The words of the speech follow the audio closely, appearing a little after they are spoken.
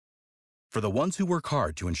For the ones who work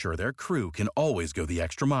hard to ensure their crew can always go the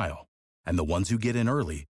extra mile, and the ones who get in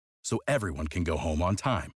early so everyone can go home on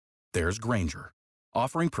time, there's Grainger,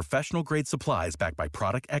 offering professional-grade supplies backed by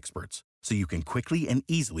product experts so you can quickly and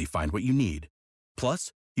easily find what you need.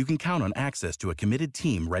 Plus, you can count on access to a committed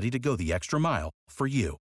team ready to go the extra mile for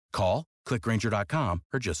you. Call, click Grainger.com,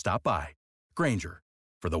 or just stop by. Grainger,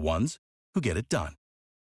 for the ones who get it done.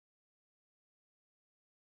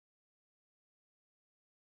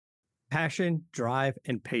 Passion, drive,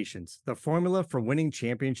 and patience. The formula for winning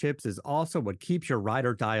championships is also what keeps your ride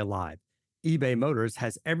or die alive. eBay Motors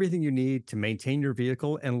has everything you need to maintain your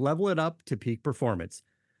vehicle and level it up to peak performance.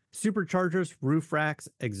 Superchargers, roof racks,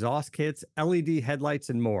 exhaust kits, LED headlights,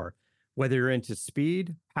 and more. Whether you're into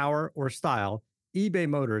speed, power, or style, eBay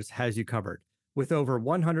Motors has you covered. With over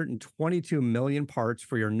 122 million parts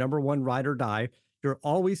for your number one ride or die, you'll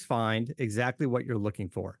always find exactly what you're looking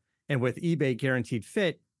for. And with eBay Guaranteed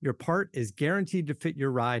Fit, your part is guaranteed to fit your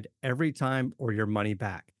ride every time or your money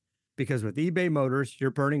back. Because with eBay Motors, you're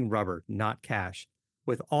burning rubber, not cash.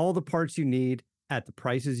 With all the parts you need at the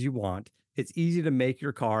prices you want, it's easy to make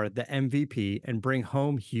your car the MVP and bring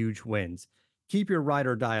home huge wins. Keep your ride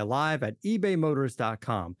or die alive at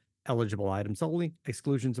ebaymotors.com. Eligible items only.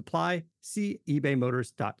 Exclusions apply. See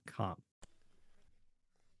ebaymotors.com.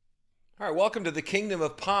 All right, welcome to the Kingdom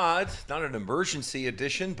of Pod. Not an emergency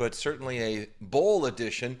edition, but certainly a bowl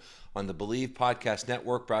edition on the Believe Podcast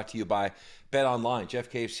Network, brought to you by BetOnline.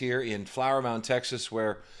 Jeff Capes here in Flower Mound, Texas,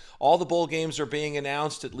 where all the bowl games are being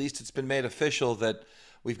announced. At least it's been made official that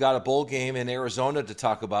we've got a bowl game in Arizona to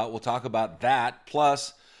talk about. We'll talk about that.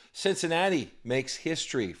 Plus, Cincinnati makes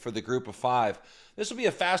history for the Group of Five. This will be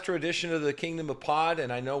a faster edition of the Kingdom of Pod,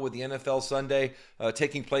 and I know with the NFL Sunday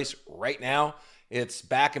taking place right now, it's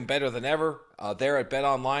back and better than ever. There at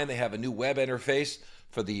BetOnline, they have a new web interface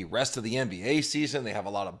for the rest of the NBA season. They have a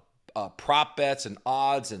lot of prop bets and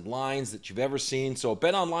odds and lines that you've ever seen. So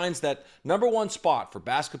BetOnline's that number one spot for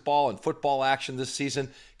basketball and football action this season.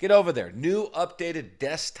 Get over there. New updated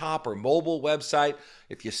desktop or mobile website.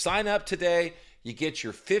 If you sign up today, you get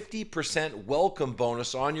your 50% welcome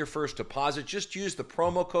bonus on your first deposit. Just use the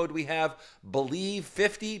promo code we have,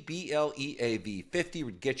 BELIEVE50, B-L-E-A-V, 50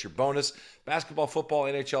 would get your bonus. Basketball, football,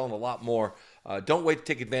 NHL, and a lot more. Don't wait to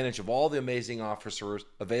take advantage of all the amazing offers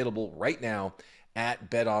available right now at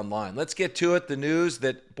BetOnline. Let's get to it. The news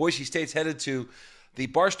that Boise State's headed to the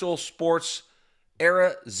Barstool Sports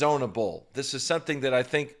Arizona Bowl. This is something that I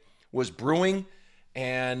think was brewing,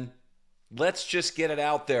 and let's just get it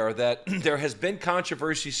out there that there has been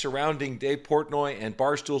controversy surrounding Dave Portnoy and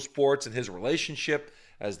Barstool Sports and his relationship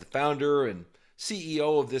as the founder and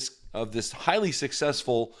CEO of this highly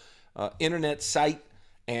successful internet site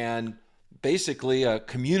and basically a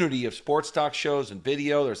community of sports talk shows and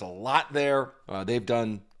video. There's a lot there. They've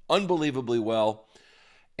done unbelievably well.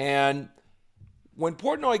 And when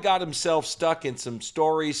Portnoy got himself stuck in some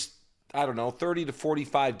stories, 30 to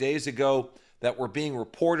 45 days ago, that were being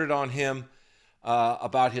reported on him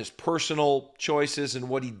about his personal choices and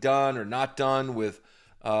what he'd done or not done with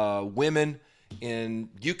women. And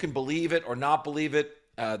you can believe it or not believe it.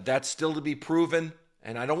 That's still to be proven.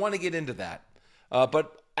 And I don't want to get into that.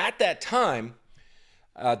 But at that time,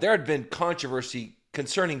 there had been controversy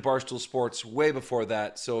concerning Barstool Sports way before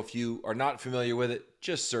that. So if you are not familiar with it,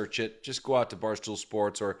 just search it. Just go out to Barstool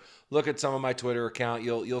Sports or look at some of my Twitter account.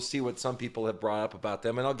 You'll see what some people have brought up about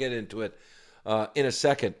them, and I'll get into it in a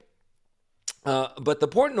second. But the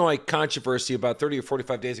Portnoy controversy about 30 or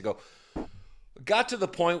 45 days ago got to the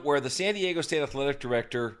point where the San Diego State athletic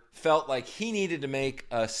director felt like he needed to make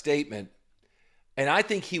a statement, and I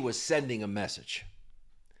think he was sending a message.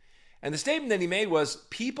 And the statement that he made was,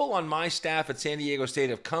 people on my staff at San Diego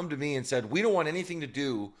State have come to me and said, we don't want anything to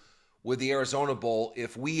do with the Arizona Bowl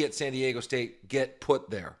if we at San Diego State get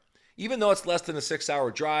put there. Even though it's less than a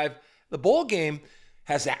 6-hour drive, the bowl game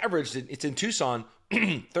has averaged, it's in Tucson,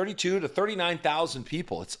 32 to 39,000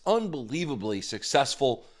 people. It's unbelievably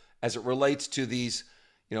successful as it relates to these,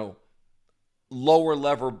 lower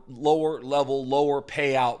level, lower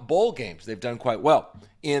payout bowl games. They've done quite well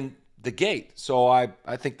in the gate. So I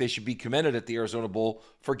think they should be commended at the Arizona Bowl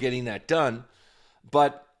for getting that done.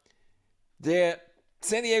 But the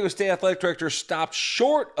San Diego State athletic director stopped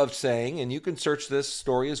short of saying, and you can search this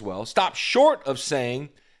story as well, stopped short of saying,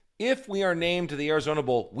 if we are named to the Arizona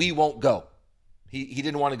Bowl, we won't go. He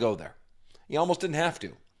didn't want to go there. He almost didn't have to.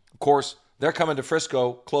 Of course, they're coming to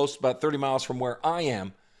Frisco, close, about 30 miles from where I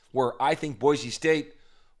am, where I think Boise State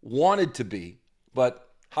wanted to be. But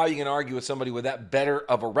how are you going to argue with somebody with that better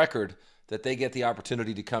of a record that they get the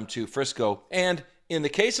opportunity to come to Frisco? And in the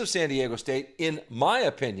case of San Diego State, in my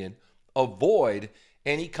opinion, avoid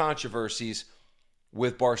any controversies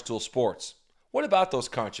with Barstool Sports. What about those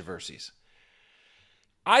controversies?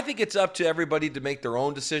 I think it's up to everybody to make their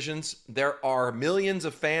own decisions. There are millions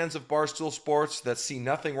of fans of Barstool Sports that see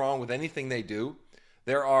nothing wrong with anything they do.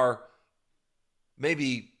 There are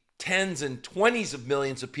maybe tens and 20s of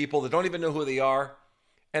millions of people that don't even know who they are.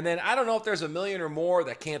 And then I don't know if there's a million or more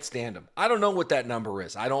that can't stand them. I don't know what that number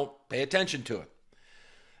is. I don't pay attention to it.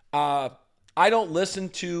 I don't listen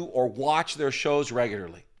to or watch their shows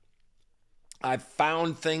regularly. I've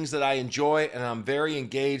found things that I enjoy, and I'm very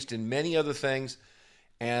engaged in many other things,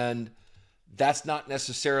 and that's not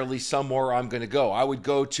necessarily somewhere I'm going to go. I would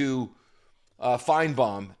go to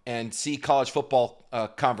Feinbaum and see college football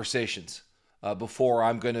conversations before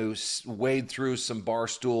I'm going to wade through some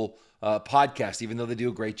Barstool podcasts, even though they do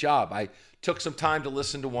a great job. I took some time to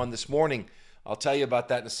listen to one this morning. I'll tell you about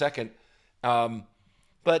that in a second.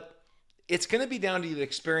 But it's going to be down to the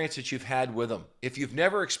experience that you've had with them. If you've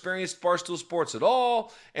never experienced Barstool Sports at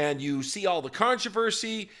all, and you see all the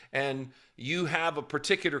controversy, and you have a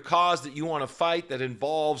particular cause that you want to fight that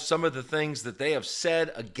involves some of the things that they have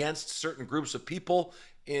said against certain groups of people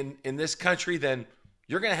in this country, then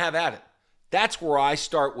you're going to have at it. That's where I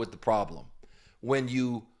start with the problem. When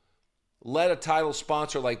you let a title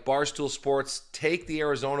sponsor like Barstool Sports take the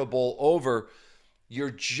Arizona Bowl over,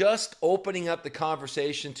 you're just opening up the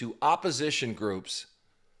conversation to opposition groups,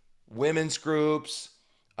 women's groups,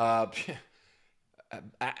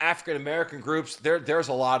 African-American groups. There's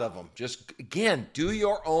a lot of them. Just, again, do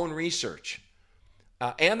your own research.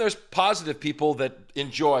 And there's positive people that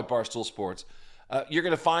enjoy Barstool Sports. You're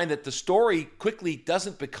going to find that the story quickly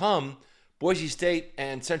doesn't become Boise State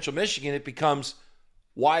and Central Michigan. It becomes,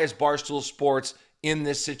 why is Barstool Sports in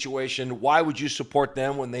this situation? Why would you support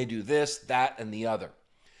them when they do this, that, and the other?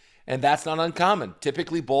 And that's not uncommon.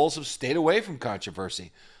 Typically, bowls have stayed away from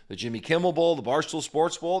controversy. The Jimmy Kimmel Bowl, the Barstool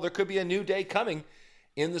Sports Bowl, there could be a new day coming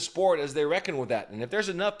in the sport as they reckon with that. And if there's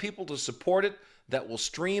enough people to support it that will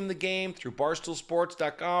stream the game through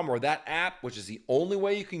barstoolsports.com or that app, which is the only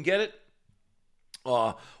way you can get it,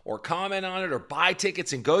 or comment on it or buy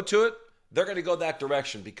tickets and go to it, they're going to go that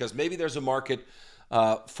direction because maybe there's a market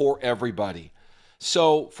for everybody.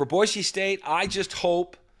 So for Boise State, I just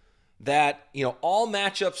hope that, all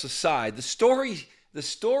matchups aside, the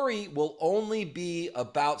story will only be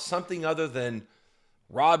about something other than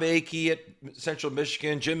Rob Akey at Central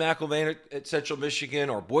Michigan, Jim McElvain at Central Michigan,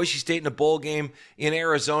 or Boise State in a bowl game in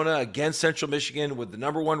Arizona against Central Michigan with the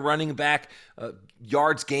number one running back,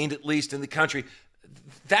 yards gained at least in the country.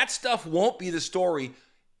 That stuff won't be the story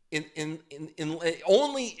in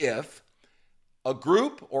only if a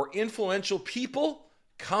group or influential people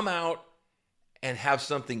come out and have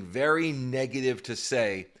something very negative to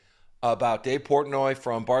say about Dave Portnoy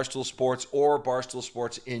from Barstool Sports or Barstool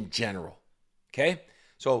Sports in general. Okay?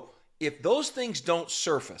 So if those things don't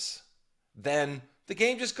surface, then the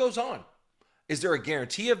game just goes on. Is there a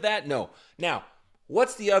guarantee of that? No. Now,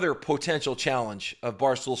 what's the other potential challenge of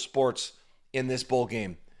Barstool Sports in this bowl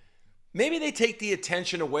game? Maybe they take the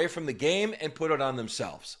attention away from the game and put it on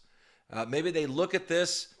themselves. Maybe they look at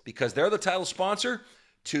this because they're the title sponsor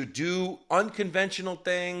to do unconventional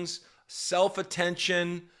things,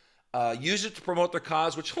 self-attention, use it to promote their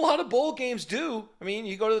cause, which a lot of bowl games do. I mean,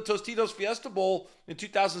 you go to the Tostitos Fiesta Bowl in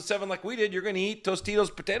 2007 like we did, you're going to eat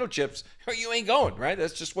Tostitos potato chips or you ain't going, right?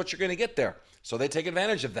 That's just what you're going to get there. So they take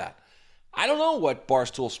advantage of that. I don't know what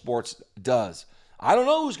Barstool Sports does. I don't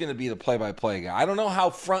know who's going to be the play-by-play guy. I don't know how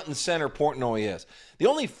front and center Portnoy is. The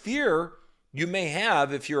only fear you may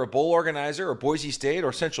have if you're a bowl organizer or Boise State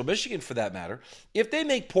or Central Michigan for that matter, if they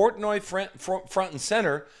make Portnoy front and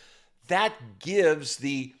center, that gives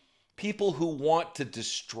the people who want to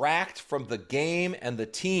distract from the game and the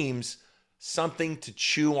teams something to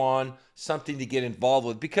chew on, something to get involved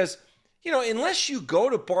with. Because, unless you go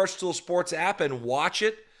to Barstool Sports app and watch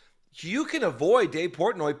it, you can avoid Dave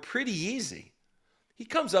Portnoy pretty easy. He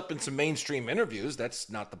comes up in some mainstream interviews. That's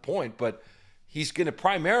not the point, but he's going to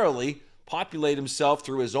primarily populate himself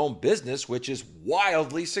through his own business, which is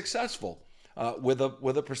wildly successful with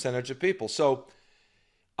a percentage of people. So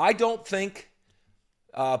I don't think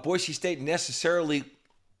Boise State necessarily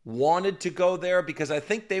wanted to go there because I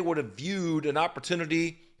think they would have viewed an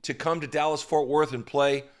opportunity to come to Dallas-Fort Worth and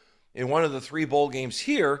play in one of the 3 bowl games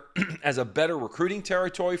here as a better recruiting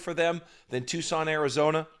territory for them than Tucson,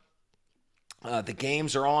 Arizona. The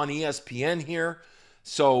games are on ESPN here,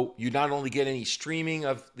 so you not only get any streaming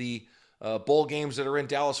of the bowl games that are in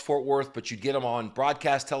Dallas-Fort Worth, but you get them on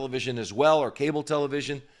broadcast television as well or cable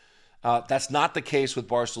television. That's not the case with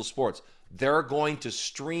Barstool Sports. They're going to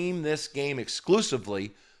stream this game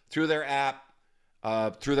exclusively through their app,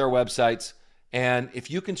 through their websites, And if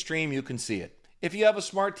you can stream, you can see it. If you have a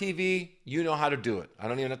smart TV, you know how to do it. I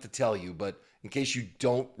don't even have to tell you, but in case you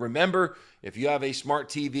don't remember, if you have a smart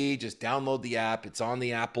TV, just download the app. It's on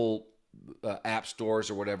the Apple app stores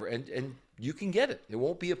or whatever, and you can get it. It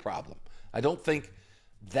won't be a problem. I don't think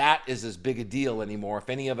that is as big a deal anymore. If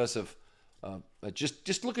any of us have,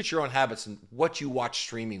 just look at your own habits and what you watch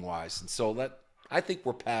streaming wise. And so I think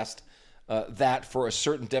we're past that for a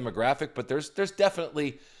certain demographic, but there's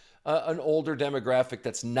definitely an older demographic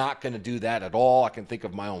that's not going to do that at all. I can think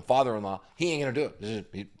of my own father-in-law. He ain't going to do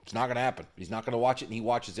it. It's not going to happen. He's not going to watch it, and he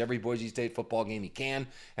watches every Boise State football game he can.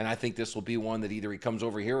 And I think this will be one that either he comes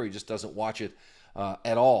over here or he just doesn't watch it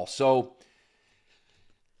at all. So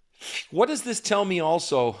what does this tell me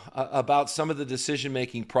also about some of the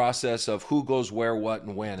decision-making process of who goes where, what,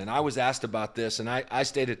 and when? And I was asked about this, and I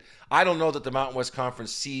stated, I don't know that the Mountain West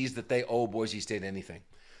Conference sees that they owe Boise State anything.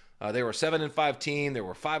 They were a 7-5 team. There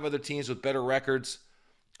were 5 other teams with better records.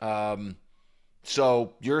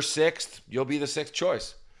 So you're 6th. You'll be the 6th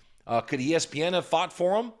choice. Could ESPN have fought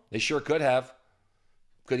for them? They sure could have.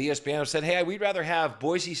 Could ESPN have said, hey, we'd rather have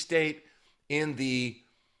Boise State in the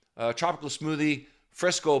Tropical Smoothie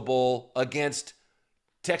Frisco Bowl against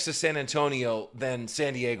Texas San Antonio than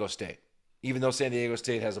San Diego State? Even though San Diego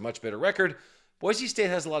State has a much better record, Boise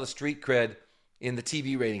State has a lot of street cred in the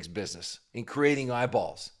TV ratings business, in creating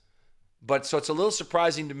eyeballs. But so it's a little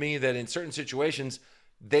surprising to me that in certain situations,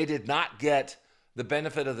 they did not get the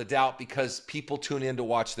benefit of the doubt because people tune in to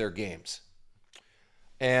watch their games.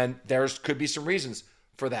 And could be some reasons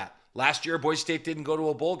for that. Last year, Boise State didn't go to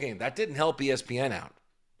a bowl game. That didn't help ESPN out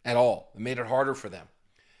at all. It made it harder for them.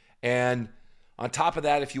 And on top of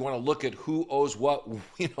that, if you want to look at who owes what,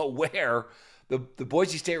 where, the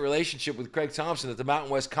Boise State relationship with Craig Thompson at the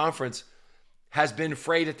Mountain West Conference has been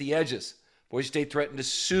frayed at the edges. Boise State threatened to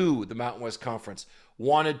sue the Mountain West Conference,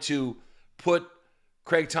 wanted to put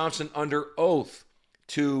Craig Thompson under oath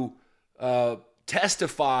to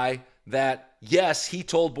testify that, yes, he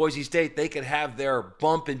told Boise State they could have their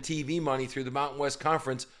bump in TV money through the Mountain West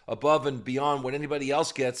Conference above and beyond what anybody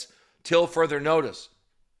else gets till further notice.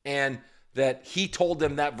 And that he told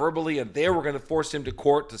them that verbally, and they were going to force him to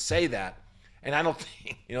court to say that. And I don't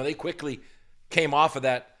think, they quickly came off of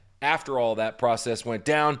that after all that process went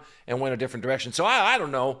down and went a different direction. So I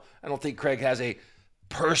don't know. I don't think Craig has a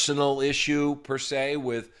personal issue per se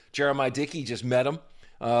with Jeremiah Dickey. Just met him.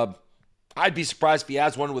 I'd be surprised if he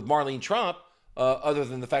has one with Marlene Trump, other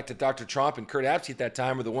than the fact that Dr. Trump and Kurt Apsey at that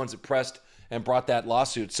time were the ones that pressed and brought that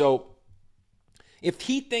lawsuit. So if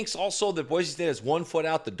he thinks also that Boise State has 1 foot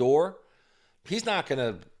out the door, he's not going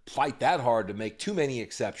to fight that hard to make too many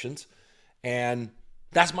exceptions. And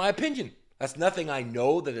that's my opinion. That's nothing I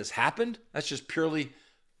know that has happened. That's just purely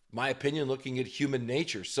my opinion looking at human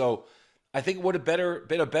nature. So I think it would have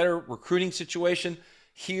been a better recruiting situation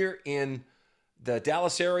here in the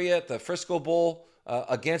Dallas area at the Frisco Bowl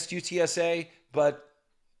against UTSA. But,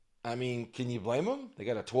 I mean, can you blame them? They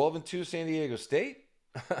got a 12-2 San Diego State.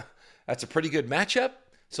 That's a pretty good matchup.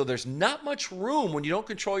 So there's not much room when you don't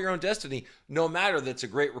control your own destiny, no matter that's a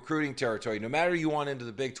great recruiting territory, no matter you want into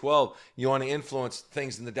the Big 12, you want to influence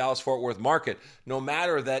things in the Dallas-Fort Worth market, no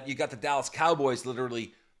matter that you got the Dallas Cowboys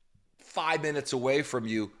literally 5 minutes away from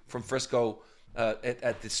you from Frisco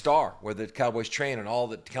at the Star, where the Cowboys train and all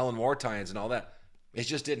the Kellen Moore tie-ins and all that. It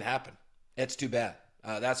just didn't happen. It's too bad.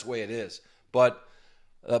 That's the way it is. But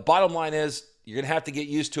bottom line is you're going to have to get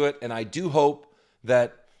used to it, and I do hope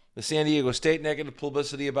that the San Diego State negative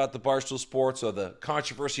publicity about the Barstool Sports or the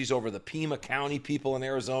controversies over the Pima County people in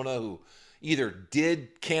Arizona who either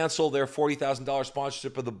did cancel their $40,000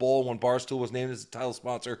 sponsorship of the bowl when Barstool was named as the title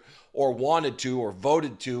sponsor, or wanted to or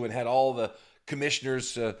voted to, and had all the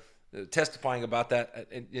commissioners testifying about that.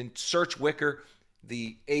 And search Wicker,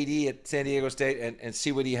 the AD at San Diego State, and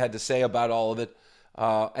see what he had to say about all of it.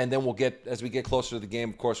 And then as we get closer to the game,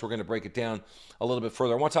 of course, we're going to break it down a little bit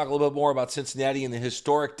further. I want to talk a little bit more about Cincinnati and the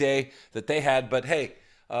historic day that they had. But hey,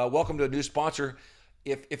 welcome to a new sponsor.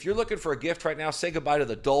 If you're looking for a gift right now, say goodbye to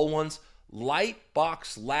the dull ones.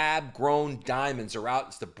 Lightbox lab-grown diamonds are out.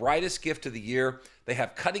 It's the brightest gift of the year. They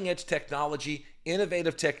have cutting-edge technology,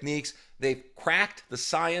 innovative techniques. They've cracked the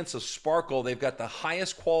science of sparkle. They've got the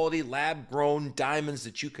highest quality lab-grown diamonds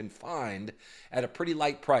that you can find at a pretty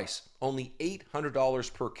light price, only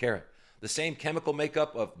 $800 per carat. The same chemical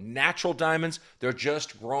makeup of natural diamonds, they're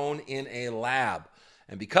just grown in a lab.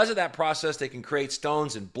 And because of that process, they can create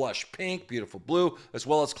stones in blush pink, beautiful blue, as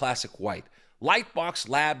well as classic white. Lightbox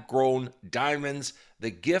lab-grown diamonds,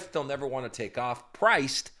 the gift they'll never want to take off,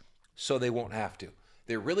 priced so they won't have to.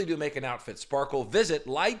 They really do make an outfit sparkle. Visit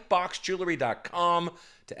lightboxjewelry.com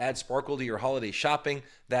to add sparkle to your holiday shopping.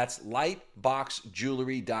 That's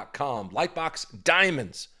lightboxjewelry.com. Lightbox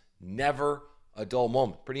diamonds, never a dull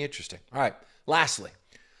moment. Pretty interesting. All right, lastly,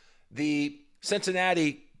 the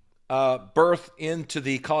Cincinnati berth into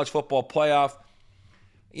the college football playoff.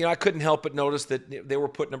 You know, I couldn't help but notice that they were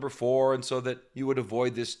put number 4, and so that you would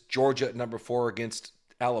avoid this Georgia at number 4 against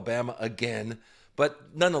Alabama again.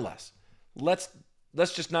 But nonetheless, let's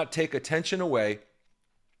just not take attention away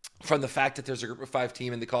from the fact that there's a group of 5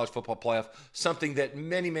 team in the college football playoff, something that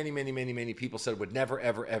many people said would never,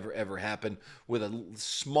 ever happen, with a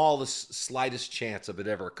smallest, slightest chance of it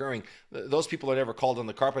ever occurring. Those people are never called on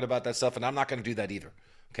the carpet about that stuff, and I'm not going to do that either.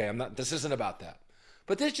 Okay, this isn't about that.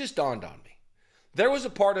 But this just dawned on me. There was a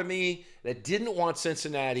part of me that didn't want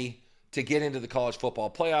Cincinnati to get into the college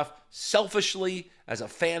football playoff. Selfishly, as a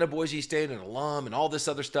fan of Boise State, an alum, and all this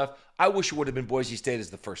other stuff, I wish it would have been Boise State as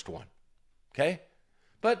the first one. Okay?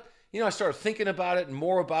 But, I started thinking about it and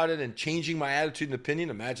more about it and changing my attitude and opinion.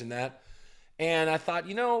 Imagine that. And I thought,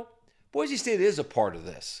 Boise State is a part of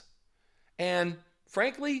this. And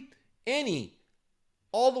frankly,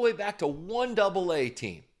 all the way back to 1AA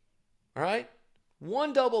team, all right?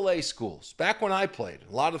 1AA schools, back when I played,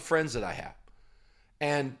 a lot of friends that I have.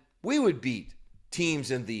 And we would beat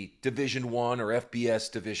teams in the Division I or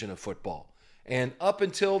FBS division of football. And up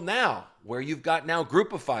until now, where you've got now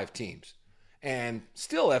group of 5 teams, and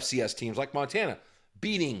still FCS teams like Montana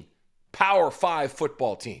beating Power 5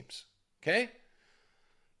 football teams, okay?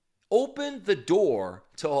 Opened the door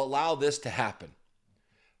to allow this to happen.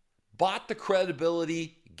 Bought the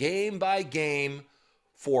credibility game by game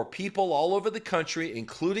for people all over the country,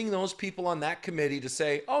 including those people on that committee, to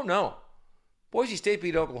say, oh no, Boise State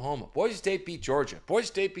beat Oklahoma. Boise State beat Georgia. Boise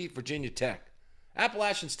State beat Virginia Tech.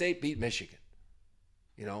 Appalachian State beat Michigan.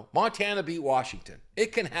 Montana beat Washington.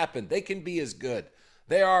 It can happen. They can be as good.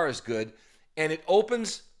 They are as good. And it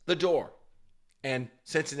opens the door. And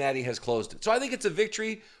Cincinnati has closed it. So I think it's a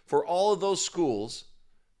victory for all of those schools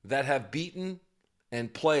that have beaten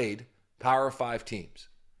and played Power 5 teams.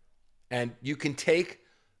 And you can take,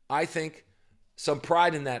 I think, some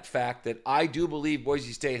pride in that fact that I do believe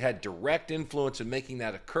Boise State had direct influence in making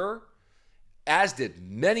that occur, as did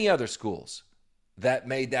many other schools that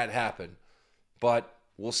made that happen. But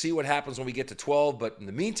we'll see what happens when we get to 12. But in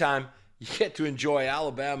the meantime, you get to enjoy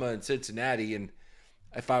Alabama and Cincinnati. And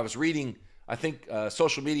if I was reading, I think, a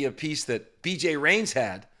social media piece that BJ Raines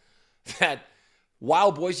had, that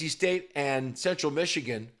while Boise State and Central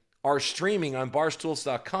Michigan are streaming on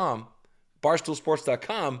barstoolsports.com,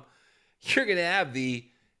 you're going to have the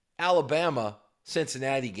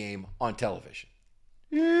Alabama-Cincinnati game on television.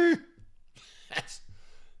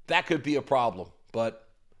 That could be a problem, but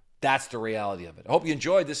that's the reality of it. I hope you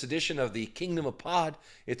enjoyed this edition of the Kingdom of Pod.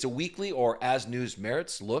 It's a weekly, or as news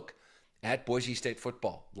merits, look at Boise State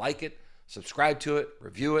football. Like it, subscribe to it,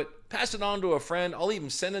 review it, pass it on to a friend. I'll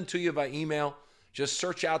even send it to you by email. Just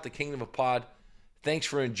search out the Kingdom of Pod. Thanks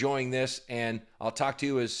for enjoying this, and I'll talk to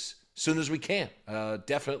you as soon as we can.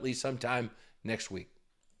 Definitely sometime next week.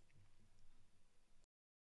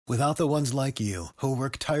 Without the ones like you, who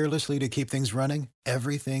work tirelessly to keep things running,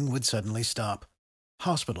 everything would suddenly stop.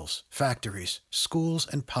 Hospitals, factories, schools,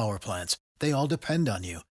 and power plants, they all depend on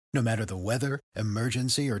you. No matter the weather,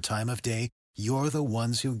 emergency, or time of day, you're the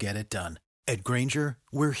ones who get it done. At Grainger,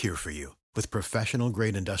 we're here for you with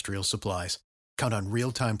professional-grade industrial supplies. Count on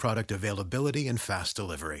real-time product availability and fast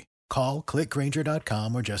delivery. Call, click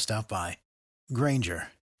Grainger.com, or just stop by. Grainger,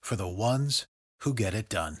 for the ones who get it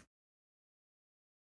done.